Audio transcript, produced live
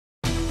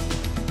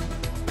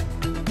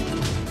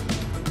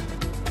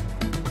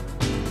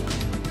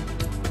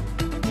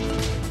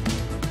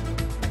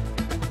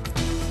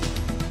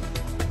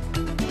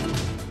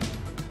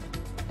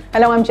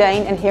Hello, I'm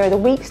Jane, and here are the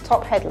week's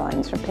top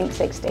headlines from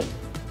Pinksixty.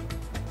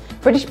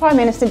 British Prime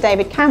Minister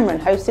David Cameron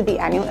hosted the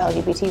annual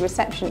LGBT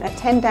reception at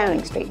 10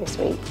 Downing Street this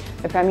week.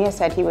 The Premier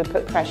said he would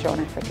put pressure on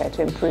Africa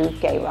to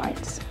improve gay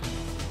rights.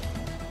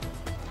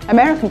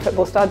 American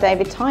football star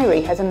David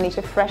Tyree has unleashed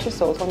a fresh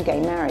assault on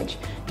gay marriage.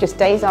 Just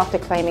days after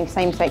claiming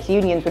same-sex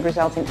unions would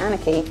result in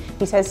anarchy,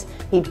 he says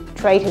he'd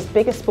trade his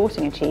biggest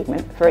sporting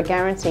achievement for a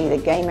guarantee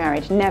that gay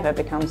marriage never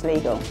becomes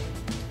legal.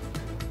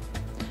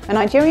 A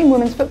Nigerian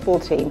women's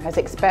football team has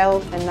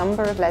expelled a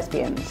number of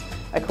lesbians,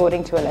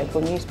 according to a local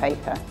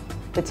newspaper.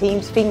 The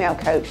team's female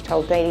coach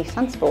told Daily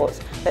Sunsports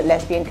that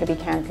lesbian could be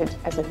counted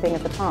as a thing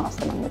of the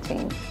past among the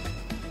team.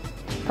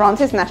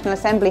 France's National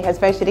Assembly has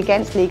voted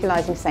against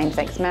legalising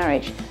same-sex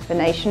marriage. The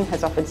nation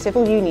has offered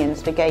civil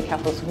unions for gay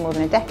couples for more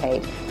than a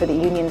decade, but the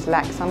unions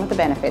lack some of the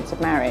benefits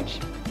of marriage.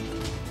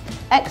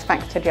 X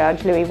Factor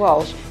judge Louis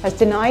Walsh has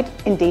denied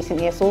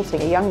indecently assaulting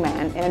a young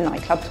man in a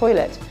nightclub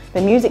toilet.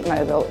 The music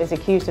mogul is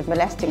accused of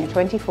molesting a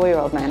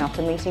 24-year-old man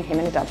after meeting him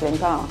in a Dublin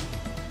bar.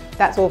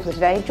 That's all for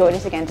today. Join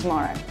us again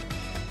tomorrow.